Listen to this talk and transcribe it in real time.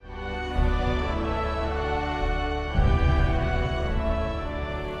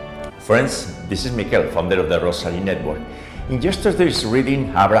Friends, this is Mikel, founder of the Rosary Network. In yesterday's reading,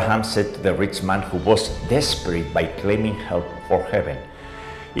 Abraham said to the rich man who was desperate by claiming help for heaven,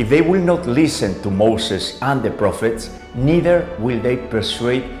 "If they will not listen to Moses and the prophets, neither will they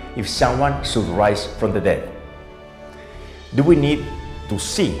persuade if someone should rise from the dead." Do we need to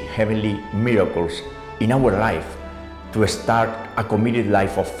see heavenly miracles in our life to start a committed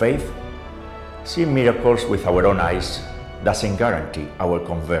life of faith? Seeing miracles with our own eyes doesn't guarantee our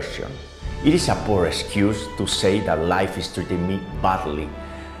conversion. It is a poor excuse to say that life is treating me badly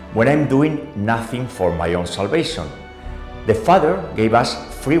when I'm doing nothing for my own salvation. The Father gave us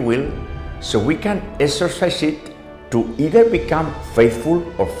free will so we can exercise it to either become faithful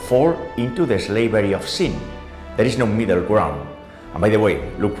or fall into the slavery of sin. There is no middle ground. And by the way,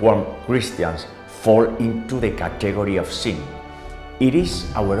 lukewarm Christians fall into the category of sin. It is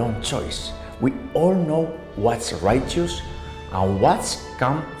our own choice. We all know what's righteous and what's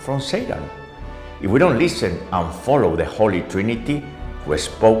come from Satan. If we don't listen and follow the Holy Trinity, who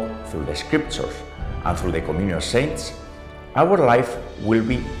spoke through the Scriptures and through the communion saints, our life will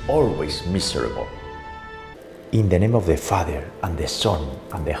be always miserable. In the name of the Father, and the Son,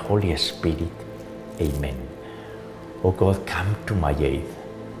 and the Holy Spirit, Amen. O God, come to my aid.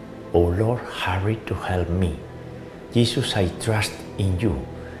 O Lord, hurry to help me. Jesus, I trust in you.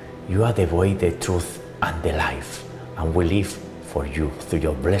 You are the way, the truth, and the life, and we live for you through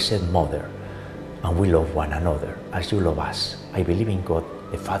your blessed Mother, and we love one another as you love us. I believe in God,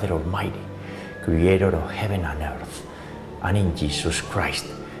 the Father Almighty, creator of heaven and earth, and in Jesus Christ,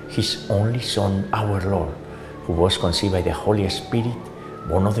 his only Son, our Lord, who was conceived by the Holy Spirit,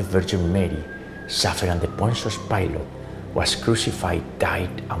 born of the Virgin Mary, suffered under Pontius Pilate, was crucified,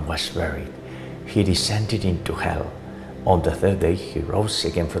 died, and was buried. He descended into hell. On the third day, he rose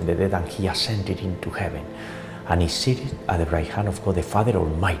again from the dead, and he ascended into heaven, and is seated at the right hand of God, the Father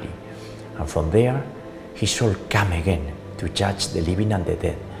Almighty. And from there, he shall come again to judge the living and the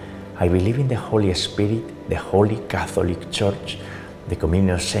dead. I believe in the Holy Spirit, the Holy Catholic Church, the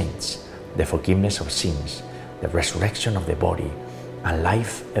communion of saints, the forgiveness of sins, the resurrection of the body, and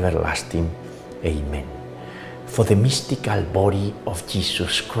life everlasting. Amen. For the mystical body of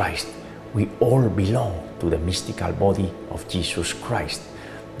Jesus Christ, we all belong to the mystical body of Jesus Christ,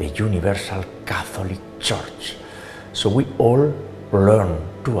 the universal Catholic Church. So we all learn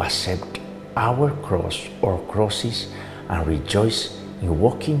to accept our cross or crosses and rejoice in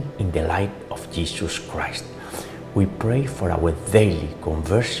walking in the light of Jesus Christ. We pray for our daily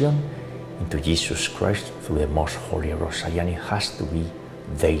conversion into Jesus Christ through the Most Holy Rosary, and it has to be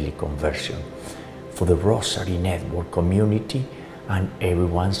daily conversion. For the Rosary Network community and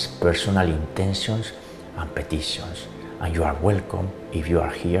everyone's personal intentions and petitions. And you are welcome if you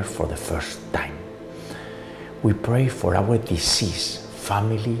are here for the first time. We pray for our deceased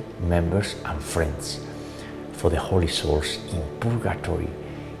family members and friends, for the holy souls in purgatory,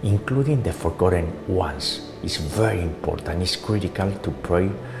 including the forgotten ones. It's very important, it's critical to pray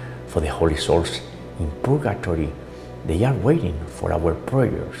for the holy souls in purgatory. They are waiting for our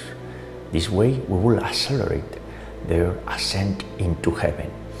prayers. This way we will accelerate their ascent into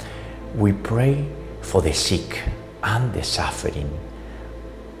heaven. We pray for the sick and the suffering,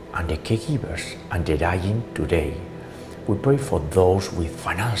 and the caregivers and the dying today. We pray for those with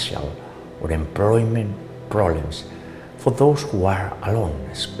financial or employment problems, for those who are alone,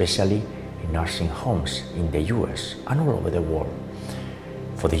 especially in nursing homes in the US and all over the world,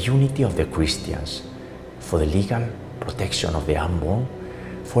 for the unity of the Christians, for the legal protection of the unborn,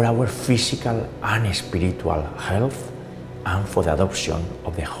 for our physical and spiritual health, and for the adoption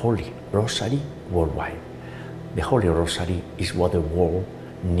of the Holy Rosary worldwide. The Holy Rosary is what the world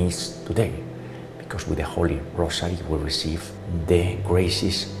needs today, because with the Holy Rosary we receive the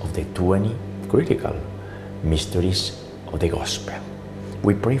graces of the 20 critical mysteries of the Gospel.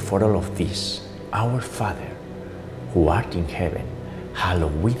 We pray for all of this. Our Father, who art in heaven,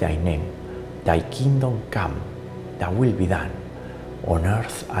 hallowed be thy name. Thy kingdom come, thy will be done, on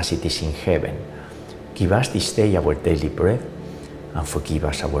earth as it is in heaven. Give us this day our daily bread, and forgive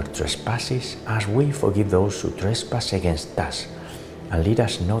us our trespasses, as we forgive those who trespass against us. And lead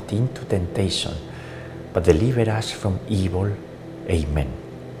us not into temptation, but deliver us from evil. Amen.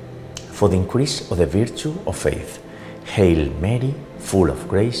 For the increase of the virtue of faith, Hail Mary, full of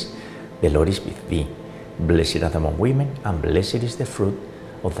grace, the Lord is with thee. Blessed art thou among women, and blessed is the fruit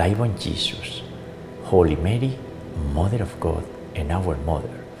of thy womb, Jesus. Holy Mary, Mother of God and our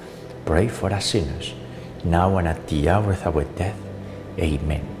Mother, pray for us sinners, now and at the hour of our death.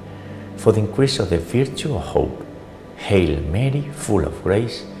 Amen. For the increase of the virtue of hope, Hail Mary, full of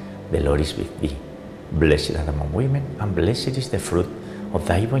grace, the Lord is with thee. Blessed art thou among women, and blessed is the fruit of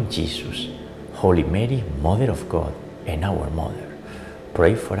thy born Jesus. Holy Mary, Mother of God and our Mother,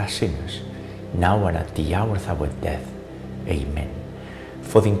 pray for us sinners, now and at the hour of our death. Amen.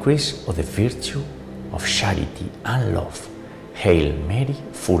 For the increase of the virtue of charity and love, Hail Mary,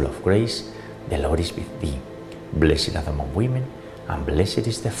 full of grace, the Lord is with thee. Blessed art thou among women, and blessed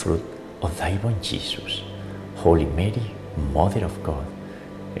is the fruit of thy womb, Jesus. Holy Mary, Mother of God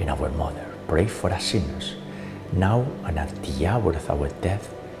and our Mother, pray for us sinners, now and at the hour of our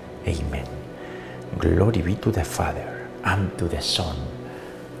death. Amen. Glory be to the Father, and to the Son,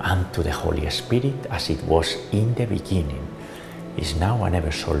 and to the Holy Spirit, as it was in the beginning, is now, and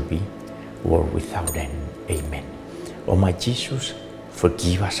ever shall be, world without end. Amen. O my Jesus,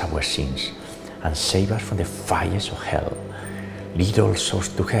 forgive us our sins, and save us from the fires of hell. Lead all souls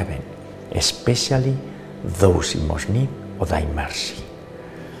to heaven, especially those in most need of thy mercy.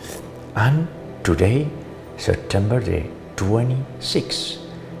 And today, September the 26th,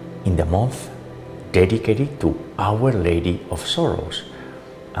 in the month dedicated to Our Lady of Sorrows,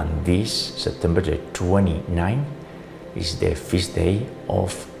 and this September the 29th is the feast day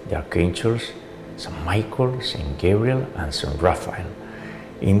of the Archangels St. Michael, St. Gabriel, and St. Raphael.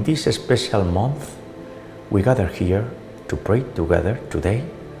 In this special month, we gather here to pray together today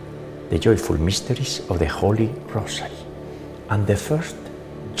the joyful mysteries of the Holy Rosary. And the first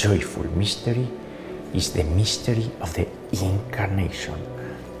joyful mystery is the mystery of the Incarnation,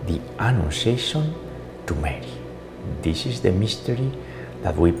 the Annunciation to Mary. This is the mystery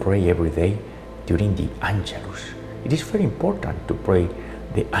that we pray every day during the Angelus. It is very important to pray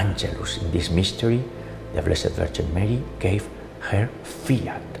the Angelus. In this mystery, the Blessed Virgin Mary gave her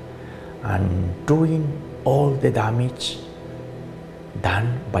fiat, and doing all the damage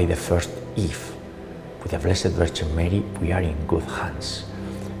done by the first Eve. With the Blessed Virgin Mary, we are in good hands.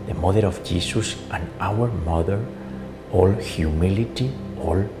 The Mother of Jesus and our Mother, all humility,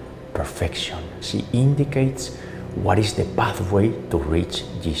 all perfection. She indicates what is the pathway to reach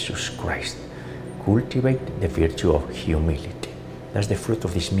Jesus Christ. Cultivate the virtue of humility. That's the fruit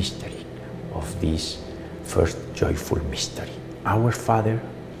of this mystery, of this first joyful mystery. Our Father,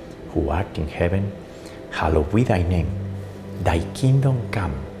 who art in heaven, hallowed be thy name. Thy kingdom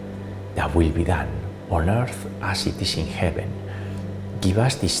come, thy will be done, on earth as it is in heaven. Give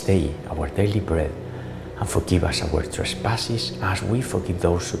us this day our daily bread, and forgive us our trespasses, as we forgive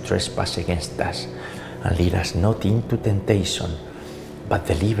those who trespass against us. And lead us not into temptation, but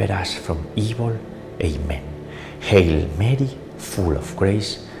deliver us from evil. Amen. Hail Mary, full of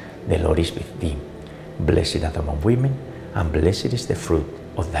grace, the Lord is with thee. Blessed art thou among women, and blessed is the fruit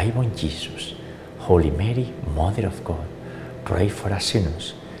of thy womb, Jesus. Holy Mary, Mother of God, pray for us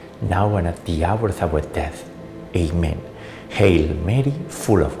sinners, now and at the hour of our death. Amen. Hail Mary,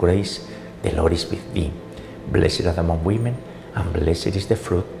 full of grace, the Lord is with thee. Blessed art thou among women, and blessed is the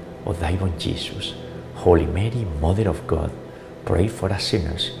fruit of thy womb, Jesus. Holy Mary, Mother of God, pray for us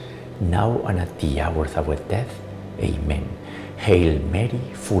sinners, now and at the hour of our death. Amen. Hail Mary,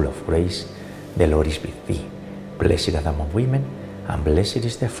 full of grace, the Lord is with thee. Blessed art thou among women, and blessed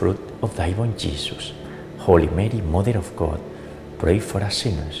is the fruit of thy womb, Jesus. Holy Mary, Mother of God, pray for us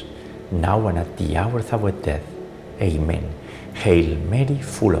sinners, now and at the hour of our death. Amen. Hail Mary,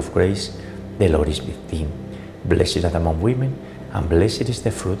 full of grace, the Lord is with thee. Blessed art thou among women, and blessed is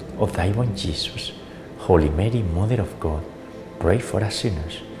the fruit of thy womb, Jesus. Holy Mary, Mother of God, pray for us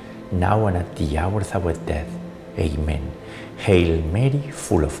sinners, now and at the hour of our death. Amen. Hail Mary,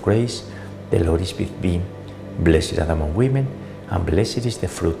 full of grace, the Lord is with thee. Blessed art thou among women, and blessed is the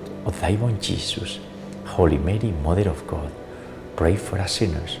fruit of thy womb, Jesus. Holy Mary, Mother of God, pray for us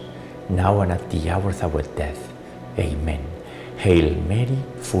sinners, now and at the hour of our death. Amen. Hail Mary,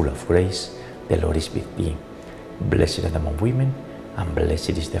 full of grace, the Lord is with thee. Blessed art thou among women, and blessed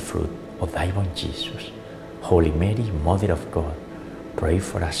is the fruit of thy womb, Jesus. Holy Mary, Mother of God, pray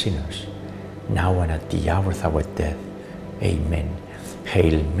for us sinners, now and at the hour of our death. Amen.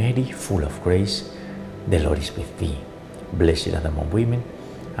 Hail Mary, full of grace, the Lord is with thee. Blessed art thou among women,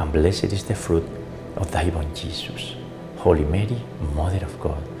 and blessed is the fruit of thy womb, Jesus. Holy Mary, Mother of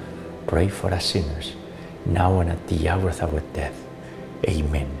God, pray for us sinners, now and at the hour of our death.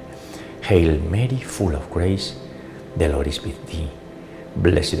 Amen. Hail Mary, full of grace, the Lord is with thee.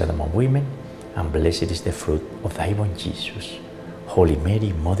 Blessed art thou among women, and blessed is the fruit of thy womb, Jesus. Holy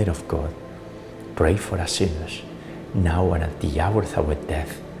Mary, Mother of God, pray for us sinners, now and at the hour of our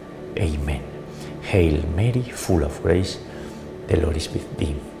death. Amen. Hail Mary, full of grace, the Lord is with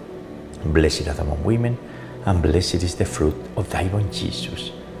thee. Blessed art thou among women, and blessed is the fruit of thy womb,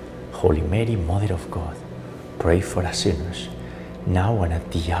 Jesus. Holy Mary, Mother of God, pray for us sinners, now and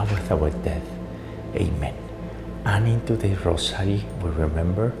at the hour of our death. Amen. And in today's Rosary, we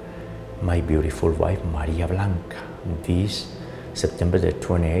remember my beautiful wife, Maria Blanca. This September the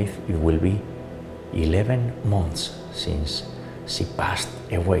 28th, it will be 11 months since she passed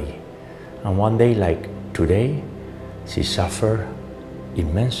away. And one day like today, she suffered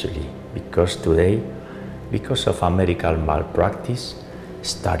immensely because today, because of a medical malpractice,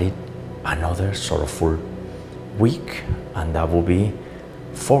 started another sorrowful week, and that will be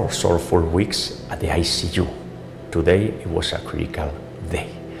 4 sorrowful weeks at the ICU. Today it was a critical day.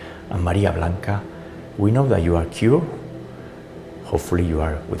 And Maria Blanca, we know that you are cured. Hopefully you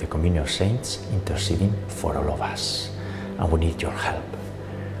are with the communion of saints interceding for all of us. And we need your help.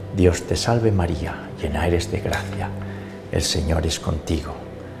 Dios te salve María, llena eres de gracia. El Señor es contigo.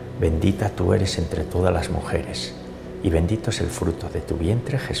 Bendita tú eres entre todas las mujeres, y bendito es el fruto de tu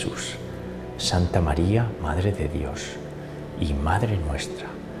vientre, Jesús. Santa María, Madre de Dios y Madre nuestra,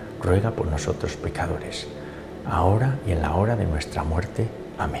 ruega por nosotros pecadores, ahora y en la hora de nuestra muerte.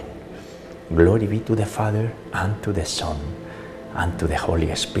 Amén. Glory be to the Father, and to the Son, and to the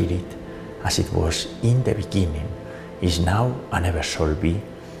Holy Spirit, as it was in the beginning, is now, and ever shall be,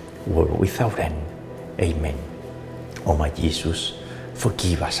 world without end. Amen. O my Jesus,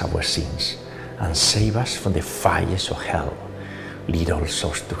 forgive us our sins, and save us from the fires of hell. Lead all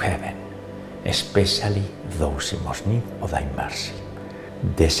souls to heaven, especially those in most need of thy mercy.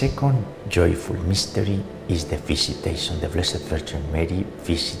 The second joyful mystery is the visitation. The Blessed Virgin Mary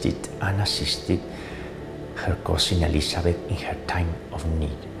visited and assisted her cousin Elizabeth in her time of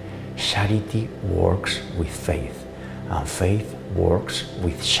need. Charity works with faith, and faith works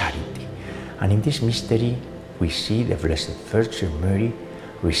with charity. And in this mystery, we see the Blessed Virgin Mary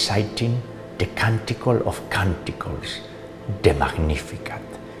reciting the Canticle of Canticles, the Magnificat.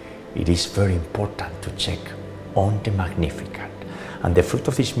 It is very important to check on the Magnificat. And the fruit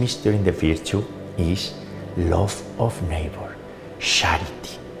of this mystery in the virtue is love of neighbor,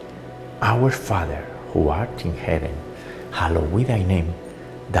 charity. Our Father, who art in heaven, hallowed be thy name.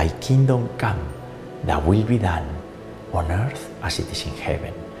 Thy kingdom come, thy will be done, on earth as it is in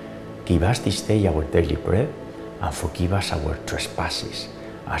heaven. Give us this day our daily bread, and forgive us our trespasses,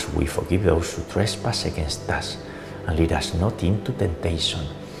 as we forgive those who trespass against us. And lead us not into temptation,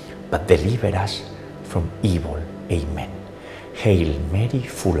 but deliver us from evil. Amen. Hail Mary,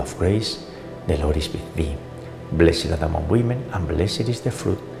 full of grace, the Lord is with thee. Blessed art thou among women, and blessed is the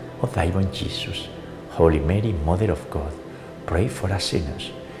fruit of thy womb, Jesus. Holy Mary, Mother of God, pray for us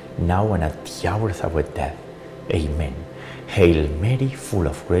sinners, now and at the hour of our death. Amen. Hail Mary, full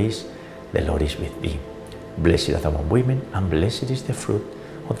of grace, the Lord is with thee. Blessed art thou among women, and blessed is the fruit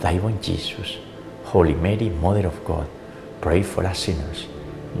of thy womb, Jesus. Holy Mary, Mother of God, pray for us sinners,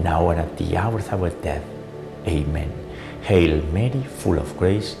 now and at the hour of our death. Amen. Hail Mary, full of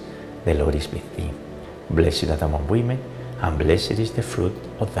grace, the Lord is with thee. Blessed art thou among women, and blessed is the fruit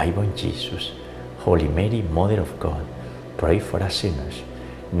of thy womb, Jesus. Holy Mary, Mother of God, pray for us sinners,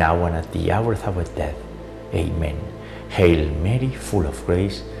 now and at the hour of our death. Amen. Hail Mary, full of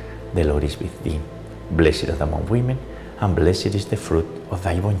grace, the Lord is with thee. Blessed art thou among women, and blessed is the fruit of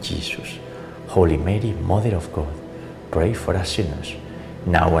thy womb, Jesus. Holy Mary, Mother of God, pray for us sinners,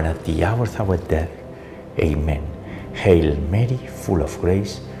 now and at the hour of our death. Amen. Hail Mary, full of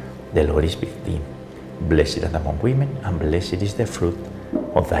grace, the Lord is with thee. Blessed art thou among women, and blessed is the fruit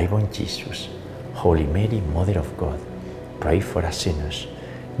of thy womb, Jesus. Holy Mary, Mother of God, pray for us sinners,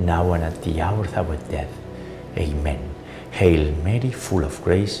 now and at the hour of our death. Amen. Hail Mary, full of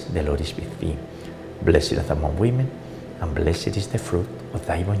grace, the Lord is with thee. Blessed art thou among women, and blessed is the fruit of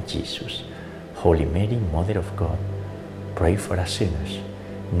thy womb, Jesus. Holy Mary, Mother of God, pray for us sinners,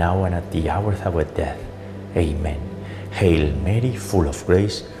 now and at the hour of our death. Amen. Hail Mary, full of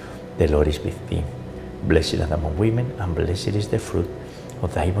grace, the Lord is with thee. Blessed art thou among women, and blessed is the fruit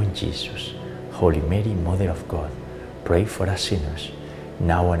of thy womb, Jesus. Holy Mary, Mother of God, pray for us sinners,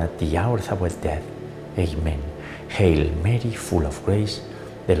 now and at the hour of our death. Amen. Hail Mary, full of grace,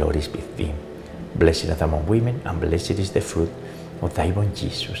 the Lord is with thee. Blessed art thou among women, and blessed is the fruit of thy womb,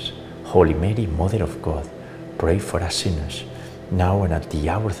 Jesus. Holy Mary, Mother of God, pray for us sinners, now and at the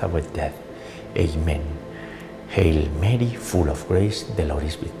hour of our death. Amen. Hail Mary, full of grace, the Lord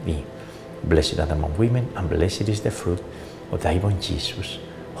is with thee. Blessed art thou among women, and blessed is the fruit of thy womb, Jesus.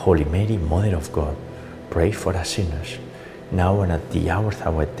 Holy Mary, Mother of God, pray for us sinners, now and at the hour of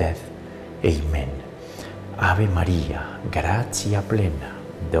our death. Amen. Ave Maria, gratia plena,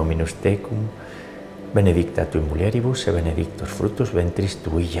 Dominus tecum, benedicta tu in mulieribus, et benedictus fructus ventris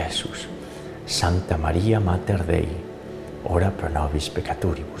tui, Iesus. Santa Maria, Mater Dei, ora pro nobis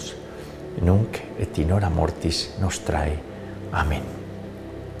peccatoribus, nunc et in hora mortis nostrae. Amen.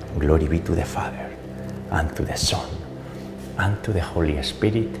 Glory be to the Father, and to the Son, and to the Holy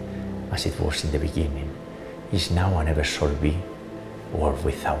Spirit, as it was in the beginning, is now and ever shall be, world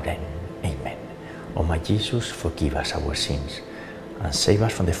without end. Amen. O my Jesus, forgive us our sins, and save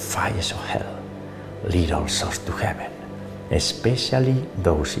us from the fires of hell. Lead all souls to heaven, especially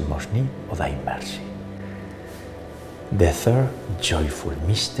those in most need of thy mercy. The third joyful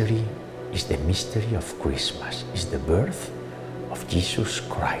mystery is the mystery of Christmas, is the birth of Jesus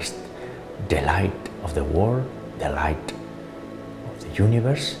Christ, the light of the world, the light of the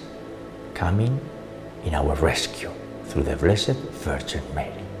universe, coming in our rescue through the Blessed Virgin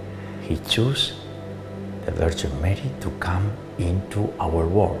Mary. He chose the Virgin Mary to come into our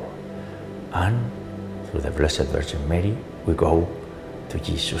world, and through the Blessed Virgin Mary we go to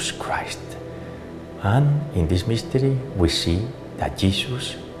Jesus Christ. And in this mystery we see that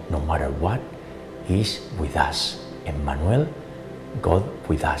Jesus, no matter what, is with us. Emmanuel, God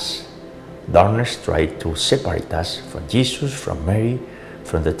with us. Darkness tried to separate us from Jesus, from Mary,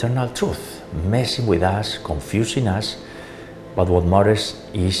 from the eternal truth, messing with us, confusing us. But what matters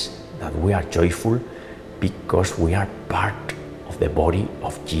is that we are joyful because we are part of the body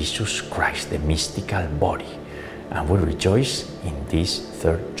of Jesus Christ, the mystical body. And we rejoice in this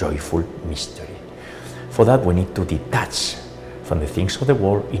third joyful mystery. For that we need to detach from the things of the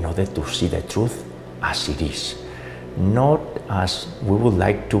world in order to see the truth as it is. Not as we would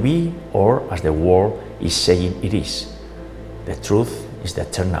like to be or as the world is saying it is. The truth is the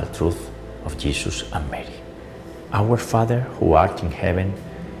eternal truth of Jesus and Mary. Our Father, who art in heaven,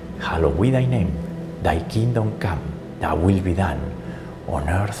 hallowed be thy name. Thy kingdom come, thy will be done, on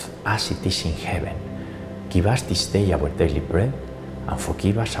earth as it is in heaven. Give us this day our daily bread, and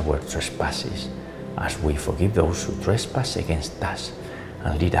forgive us our trespasses, as we forgive those who trespass against us.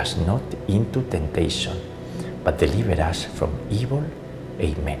 And lead us not into temptation, but deliver us from evil.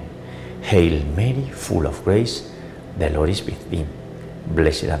 Amen. Hail Mary, full of grace, the Lord is with thee.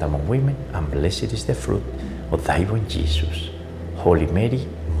 Blessed art thou among women, and blessed is the fruit of thy womb, Jesus. Holy Mary,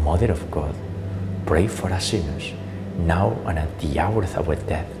 Mother of God, pray for us sinners, now and at the hour of our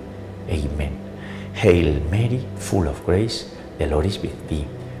death. Amen. Hail Mary, full of grace, the Lord is with thee.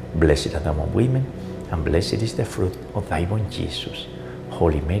 Blessed art thou among women, and blessed is the fruit of thy womb, Jesus.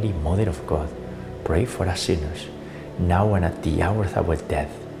 Holy Mary, Mother of God, pray for us sinners, now and at the hour of our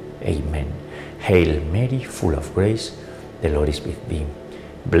death. Amen. Hail Mary, full of grace, the Lord is with thee.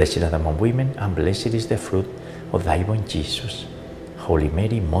 Blessed art thou among women, and blessed is the fruit of thy womb, Jesus. Holy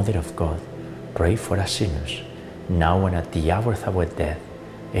Mary, Mother of God, pray for us sinners, now and at the hour of our death.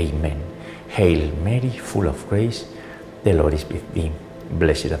 Amen. Hail Mary, full of grace, the Lord is with thee.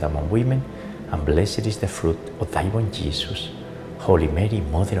 Blessed art thou among women, and blessed is the fruit of thy womb, Jesus. Holy Mary,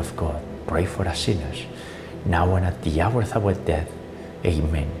 Mother of God, pray for us sinners, now and at the hour of our death.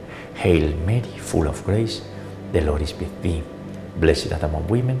 Amen. Hail Mary, full of grace, the Lord is with thee. Blessed art thou among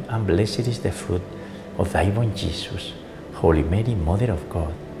women, and blessed is the fruit of thy womb, Jesus. Holy Mary, Mother of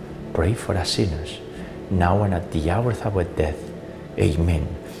God, pray for us sinners, now and at the hour of our death. Amen.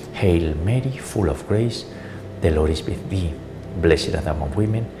 Hail Mary, full of grace, the Lord is with thee. Blessed art thou among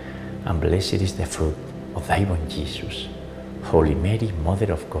women, and blessed is the fruit of thy womb, Jesus. Holy Mary,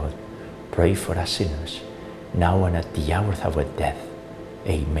 Mother of God, pray for us sinners, now and at the hour of our death.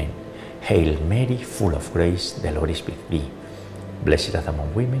 Amen. Hail Mary, full of grace, the Lord is with thee. Blessed art thou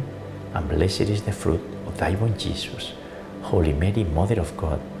among women, and blessed is the fruit of thy womb, Jesus. Holy Mary, Mother of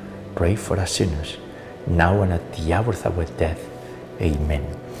God, pray for us sinners, now and at the hour of our death. Amen.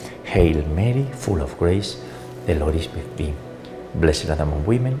 Hail Mary, full of grace, the Lord is with thee. Blessed art thou among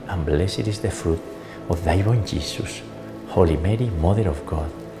women, and blessed is the fruit of thy womb, Jesus. Holy Mary, Mother of God,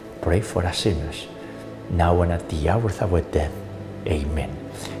 pray for us sinners, now and at the hour of our death. Amen.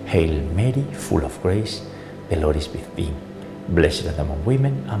 Hail Mary, full of grace, the Lord is with thee. Blessed art thou among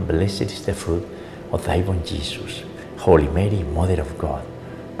women, and blessed is the fruit of thy womb, Jesus. Holy Mary, Mother of God,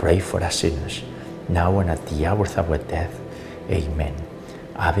 pray for us sinners, now and at the hour of our death. Amen.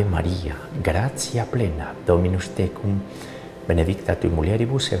 Ave Maria, gratia plena, Dominus tecum, benedicta tui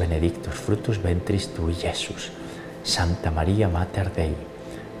mulieribus, et benedictus fructus ventris tui, Iesus. Santa Maria, Mater Dei,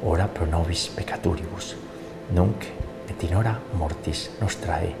 ora pro nobis peccatoribus, nunc et in hora mortis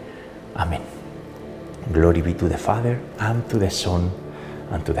nostrae. Amen. Glory be to the Father, and to the Son,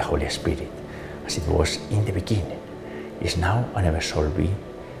 and to the Holy Spirit, as it was in the beginning, is now, and ever shall be,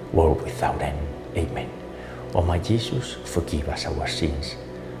 world without end. Amen. O my Jesus, forgive us our sins,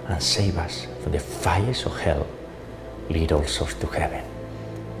 and save us from the fires of hell. Lead all souls to heaven,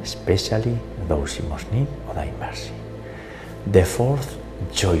 especially those in most need of thy mercy. The fourth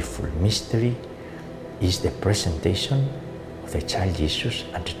joyful mystery is the presentation of the child Jesus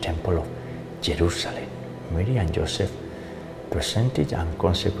at the temple of Jerusalem. Mary and Joseph presented and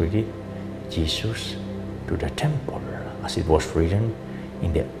consecrated Jesus to the temple, as it was written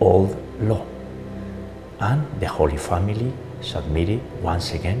in the Old Law. And the Holy Family submitted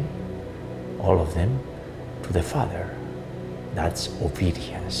once again, all of them, to the Father. That's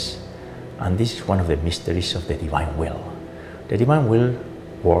obedience. And this is one of the mysteries of the divine will. The divine will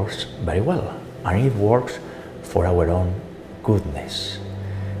works very well, and it works for our own goodness.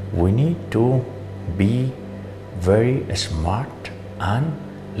 We need to be very smart and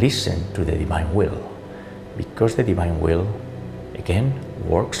listen to the divine will, because the divine will, again,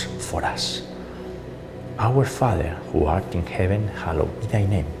 works for us. Our Father, who art in heaven, hallowed be thy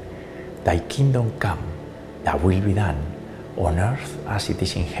name. Thy kingdom come, thy will be done, on earth as it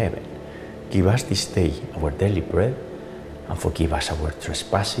is in heaven. Give us this day our daily bread, and forgive us our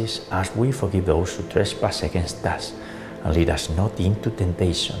trespasses, as we forgive those who trespass against us. And lead us not into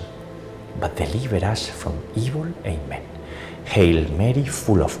temptation, but deliver us from evil. Amen. Hail Mary,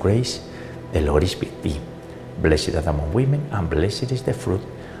 full of grace, the Lord is with thee. Blessed art thou among women, and blessed is the fruit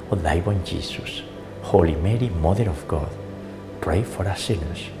of thy womb, Jesus. Holy Mary, Mother of God, pray for us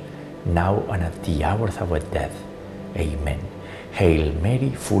sinners, now and at the hour of our death. Amen. Hail Mary,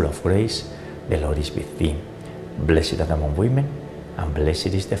 full of grace, the Lord is with thee. Blessed art thou among women, and blessed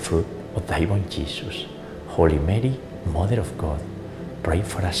is the fruit of thy womb, Jesus. Holy Mary, Mother of God, pray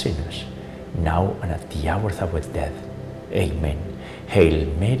for us sinners, now and at the hour of our death. Amen. Hail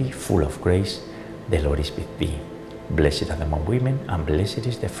Mary, full of grace, the Lord is with thee. Blessed art thou among women, and blessed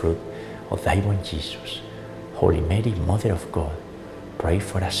is the fruit of thy womb, Jesus. Holy Mary, Mother of God, pray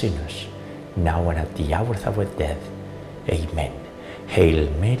for us sinners, now and at the hour of our death. Amen. Hail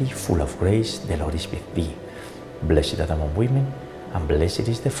Mary, full of grace, the Lord is with thee. Blessed art thou among women, and blessed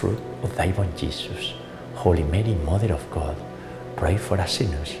is the fruit of thy womb, Jesus. Holy Mary, Mother of God, pray for us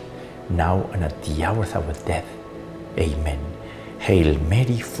sinners, now and at the hour of our death. Amen. Hail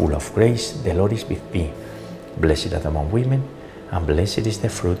Mary, full of grace, the Lord is with thee. Blessed art thou among women, and blessed is the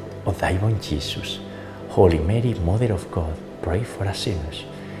fruit of thy womb, Jesus. Holy Mary, Mother of God, pray for us sinners,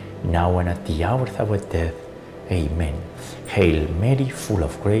 now and at the hour of our death. Amen. Hail Mary, full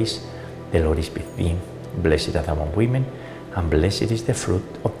of grace, the Lord is with thee. Blessed art thou among women, and blessed is the fruit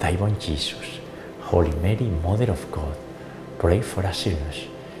of thy womb, Jesus. Holy Mary, Mother of God, pray for us sinners,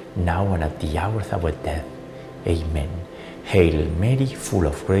 now and at the hour of our death. Amen. Hail Mary, full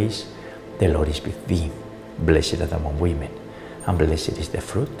of grace, the Lord is with thee. Blessed art thou among women, and blessed is the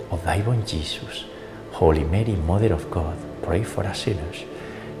fruit of thy womb, Jesus. Holy Mary, Mother of God, pray for us sinners,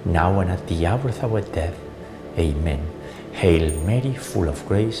 now and at the hour of our death. Amen. Hail Mary, full of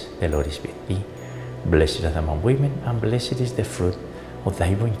grace, the Lord is with thee. Blessed art thou among women, and blessed is the fruit of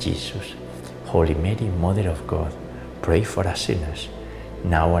thy womb, Jesus. Holy Mary, Mother of God, pray for us sinners,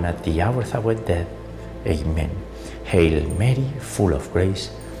 now and at the hour of our death. Amen. Hail Mary, full of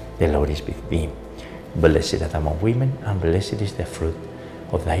grace, the Lord is with thee. Blessed art thou among women, and blessed is the fruit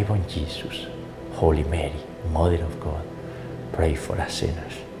of thy womb, Jesus. Holy Mary, Mother of God, pray for us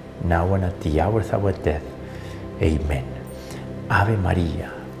sinners, now and at the hour of our death. Amen. Ave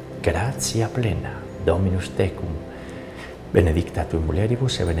Maria, gratia plena, Dominus tecum, benedicta tu in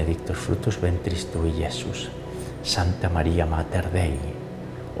mulieribus et benedictus fructus ventris tui, Iesus. Santa Maria Mater Dei,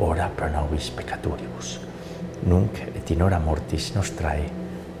 ora pro nobis peccatoribus, nunc et in hora mortis nostrae.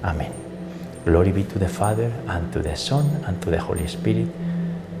 Amen. Glory be to the Father, and to the Son, and to the Holy Spirit,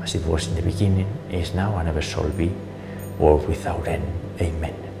 as it was in the beginning, is now, and ever shall be, world without end.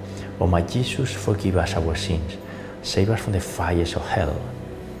 Amen. O my Jesus, forgive us our sins, save us from the fires of hell,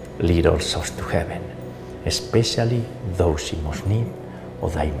 lead all souls to heaven, especially those in most need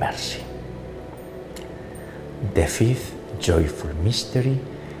of thy mercy. The fifth joyful mystery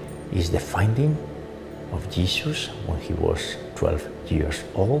is the finding of Jesus when he was 12 years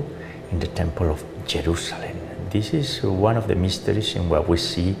old in the temple of Jerusalem. This is one of the mysteries in where we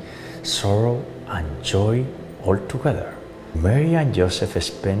see sorrow and joy all together. Mary and Joseph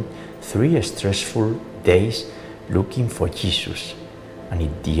spent 3 stressful days looking for Jesus, and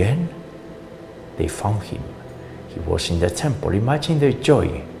in the end, they found him. He was in the temple. Imagine their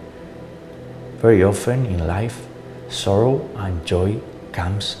joy. Very often in life, sorrow and joy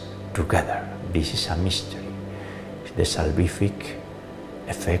comes together. This is a mystery. It's the salvific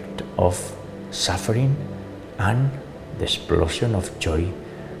effect of suffering and the explosion of joy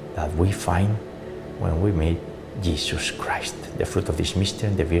that we find when we meet Jesus Christ. The fruit of this mystery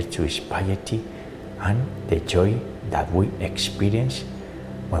and the virtue is piety and the joy that we experience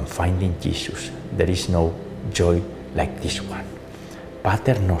when finding Jesus. There is no joy like this one.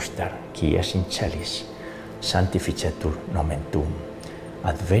 Pater noster, qui es in celis, sanctificetur nomen tuum,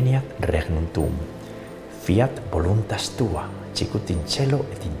 adveniat regnum tuum, fiat voluntas tua, sicut in cielo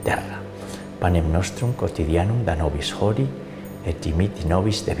et in terra. Panem nostrum quotidianum da nobis hodie, et dimitti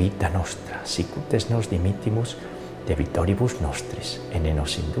nobis debita nostra, sicut es nos dimittimus debitoribus nostris, et ne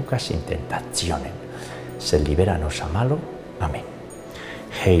nos inducas in tentationem, sed libera nos a malo. Amen.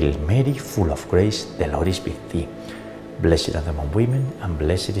 Hail Mary, full of grace, the Lord is with thee. Blessed art thou among women, and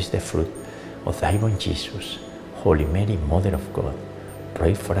blessed is the fruit of thy womb, Jesus. Holy Mary, Mother of God,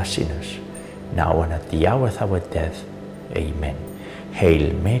 pray for us sinners, now and at the hour of our death. Amen.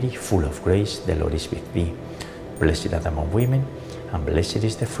 Hail Mary, full of grace, the Lord is with thee. Blessed art thou among women, and blessed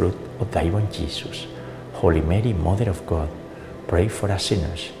is the fruit of thy womb, Jesus. Holy Mary, Mother of God, pray for us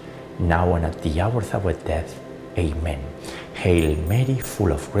sinners, now and at the hour of our death. Amen. Hail Mary,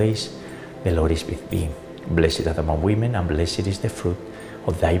 full of grace, the Lord is with thee. Blessed art thou among women, and blessed is the fruit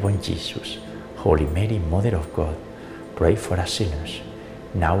of thy womb, Jesus. Holy Mary, Mother of God, pray for us sinners,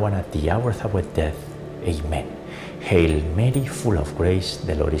 now and at the hour of our death. Amen. Hail Mary, full of grace,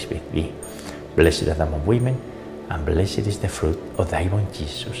 the Lord is with thee. Blessed art thou among women, and blessed is the fruit of thy womb,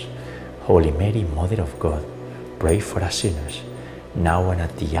 Jesus. Holy Mary, Mother of God, pray for us sinners, now and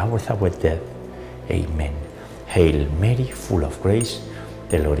at the hour of our death. Amen. Hail Mary, full of grace,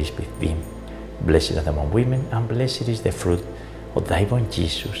 the Lord is with thee. Blessed art thou among women, and blessed is the fruit of thy womb,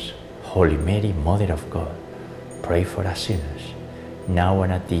 Jesus. Holy Mary, Mother of God, pray for us sinners, now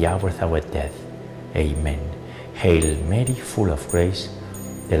and at the hour of our death. Amen. Hail Mary, full of grace,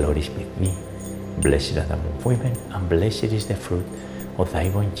 the Lord is with thee. Blessed art thou among women, and blessed is the fruit of thy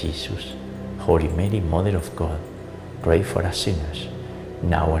womb, Jesus. Holy Mary, Mother of God, pray for us sinners,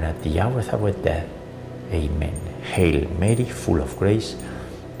 now and at the hour of our death. Amen. Hail Mary, full of grace,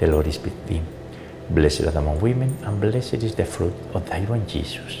 the Lord is with thee. Blessed art thou among women, and blessed is the fruit of thy womb,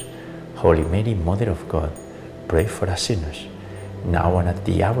 Jesus. Holy Mary, Mother of God, pray for us sinners, now and at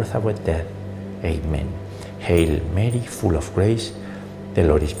the hour of our death. Amen. Hail Mary, full of grace, the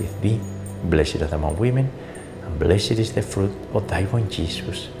Lord is with thee. Blessed art thou among women, and blessed is the fruit of thy womb,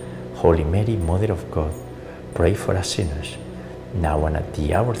 Jesus. Holy Mary, Mother of God, pray for us sinners, now and at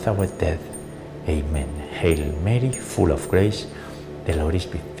the hour of our death. Amen. Hail Mary, full of grace, the Lord is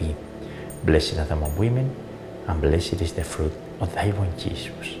with thee. Blessed art thou among women, and blessed is the fruit of thy womb,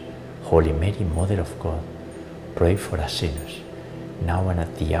 Jesus. Holy Mary, Mother of God, pray for us sinners, now and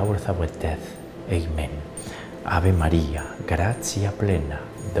at the hour of our death. Amen. Ave Maria, gratia plena,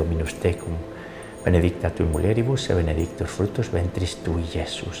 Dominus tecum, benedicta tu in mulieribus, et benedictus fructus ventris tui,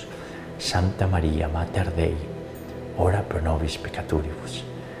 Iesus. Santa Maria, Mater Dei, ora pro nobis peccatoribus,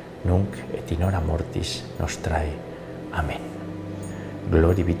 nunc et in hora mortis nostrae. Amen.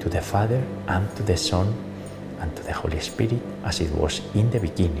 Glory be to the Father, and to the Son, and to the Holy Spirit, as it was in the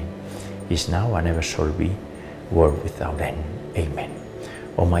beginning, is now, and ever shall be, world without end. Amen.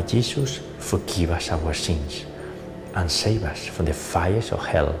 O my Jesus, forgive us our sins, and save us from the fires of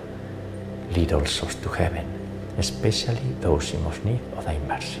hell. Lead all souls to heaven, especially those in most need of thy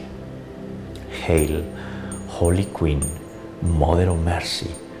mercy. Hail, Holy Queen, Mother of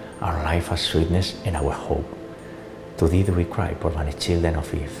Mercy, our life, our sweetness, and our hope. To thee do we cry, poor banished children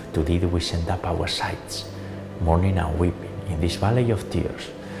of Eve. To thee do we send up our sighs, mourning and weeping in this valley of tears.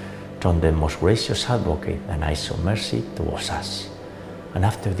 Turn the most gracious Advocate and eyes of mercy towards us. And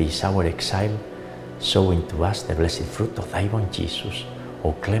after this our exile, sow into us the blessed fruit of thy womb, Jesus.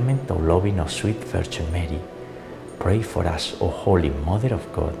 O clement, O loving, O sweet Virgin Mary, pray for us, O Holy Mother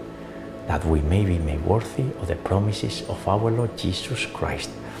of God, that we may be made worthy of the promises of our Lord Jesus Christ.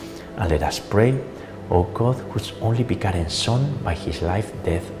 And let us pray, O God, whose only begotten Son, by his life,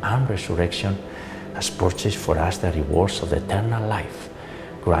 death, and resurrection, has purchased for us the rewards of the eternal life,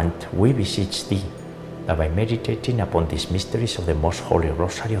 grant, we beseech thee, that by meditating upon these mysteries of the most holy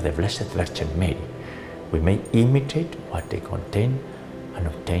Rosary of the Blessed Virgin Mary, we may imitate what they contain and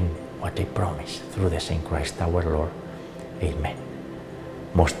obtain what they promise, through the same Christ our Lord. Amen.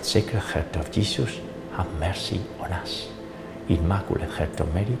 Most Sacred Heart of Jesus, have mercy on us. Immaculate Heart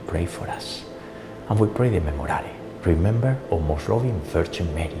of Mary, pray for us. And we pray the Memorare. Remember, O most loving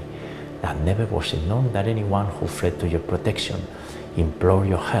Virgin Mary, that never was it known that anyone who fled to your protection, implored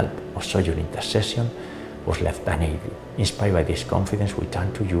your help, or sought your intercession, was left unaided. Inspired by this confidence, we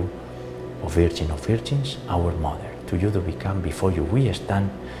turn to you, O Virgin of Virgins, our Mother. To you do we come, before you we stand,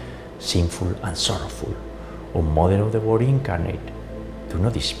 sinful and sorrowful. O Mother of the Word incarnate, do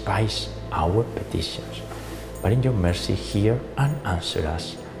not despise our petitions, but in your mercy hear and answer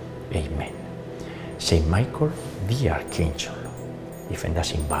us. Amen. Saint Michael, the Archangel, defend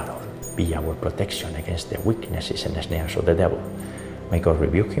us in battle, be our protection against the weaknesses and snares of the devil. May God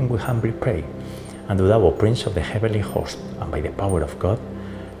rebuke him, we humbly pray. And do thou, O Prince of the heavenly host, and by the power of God,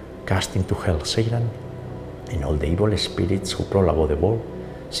 cast into hell Satan and all the evil spirits who prowl about the world,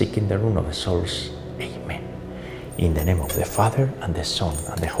 seeking the ruin of the souls. Amen. In the name of the Father, and the Son,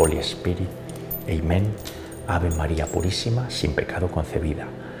 and the Holy Spirit. Amen. Ave María Purísima, sin pecado concebida.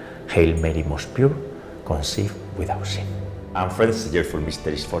 Hail Mary, most pure, conceived without sin. And friends, the joyful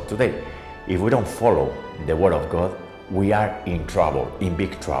mysteries for today. If we don't follow the Word of God, we are in trouble, in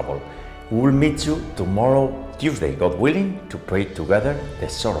big trouble. We will meet you tomorrow, Tuesday, God willing, to pray together the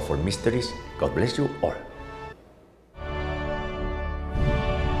sorrowful mysteries. God bless you all.